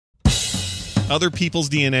other people's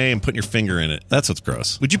DNA and putting your finger in it. That's what's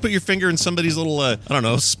gross. Would you put your finger in somebody's little, I don't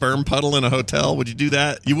know, sperm puddle in a hotel? Would you do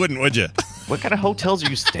that? You wouldn't, would you? What kind of hotels are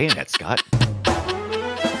you staying at, Scott?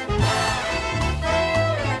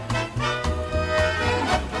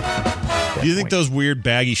 Do you think those weird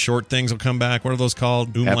baggy short things will come back? What are those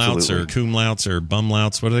called? Umlauts or coomlauts or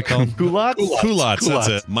bumlauts? What are they called? Culottes? Culottes, that's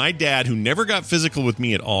it. My dad, who never got physical with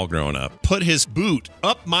me at all growing up, put his boot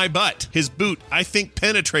up my butt. His boot, I think,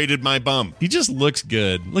 penetrated my bum. He just looks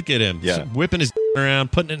good. Look at him. Yeah. Just whipping his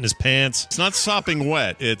around, putting it in his pants. It's not sopping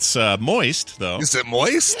wet. It's moist, though. Is it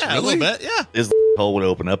moist? Yeah, really? a little bit, yeah. His hole would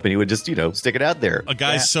open up and he would just, stick it out there. A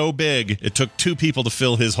guy's so big, it took two people to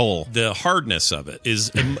fill his hole. The hardness of it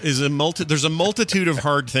is a there's a multitude of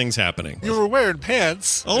hard things happening. You were wearing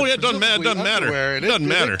pants. Oh, yeah, it doesn't matter. It doesn't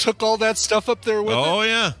matter. It took all that stuff up there with it. Oh,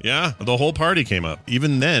 yeah. Yeah. The whole party came up.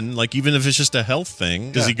 Even then, even if it's just a health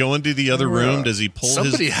thing, does he go into the other room? Does he pull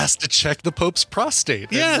Somebody has to check the Pope's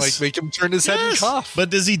prostate. Yes. And, make him turn his head and cough. But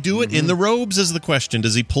does he do it in the robes is the question.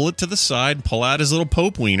 Does he pull it to the side, pull out his little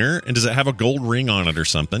Pope wiener, and does it have a gold ring on it or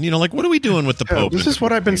something? What are we doing with the Pope? This is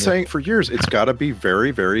what I've been saying for years. It's got to be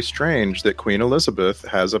very, very strange that Queen Elizabeth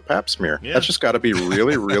has a pap smear. Yeah. That's just got to be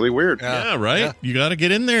really, really weird. Yeah, right? Yeah. You got to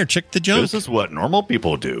get in there, check the junk. This is what normal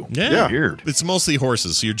people do. Yeah. Weird. It's mostly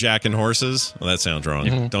horses. So you're jacking horses? Well, that sounds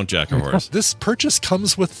wrong. Don't jack a horse. This purchase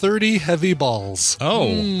comes with 30 heavy balls.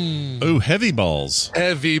 Oh. Oh, heavy balls.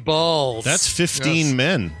 Heavy balls. That's 15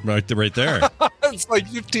 men right there. It's like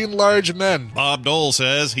 15 large men. Bob Dole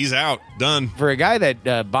says he's out. Done. For a guy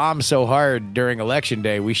that bombed so hard during Election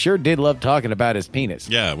Day, we sure did love talking about his penis.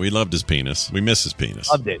 Yeah, we loved his penis. We miss his penis.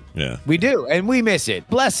 Loved it. Yeah. We do, and we miss it.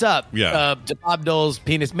 Bless up to Bob Dole's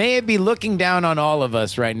penis. May it be looking down on all of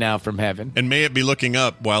us right now from heaven. And may it be looking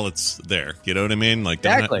up while it's there. You know what I mean?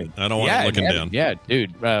 Exactly. I don't want it looking down. Yeah,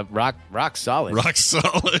 dude. Rock solid. Rock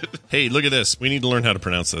solid. Hey, look at this. We need to learn how to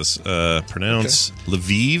pronounce this. Pronounce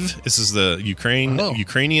Lviv. This is the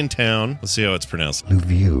Ukrainian town. Let's see how it's pronounced.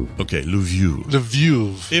 Lviv. Okay, Lviv.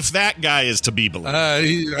 Lviv. If that guy is to be believed. I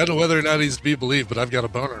don't know whether or not he's to be believed, but I've got a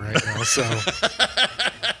boner right now, so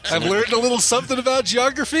I've learned a little something about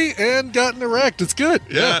geography and gotten erect. It's good.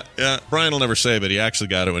 Yeah. Brian will never say, but he actually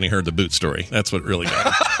got it when he heard the boot story. That's what really got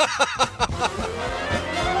it.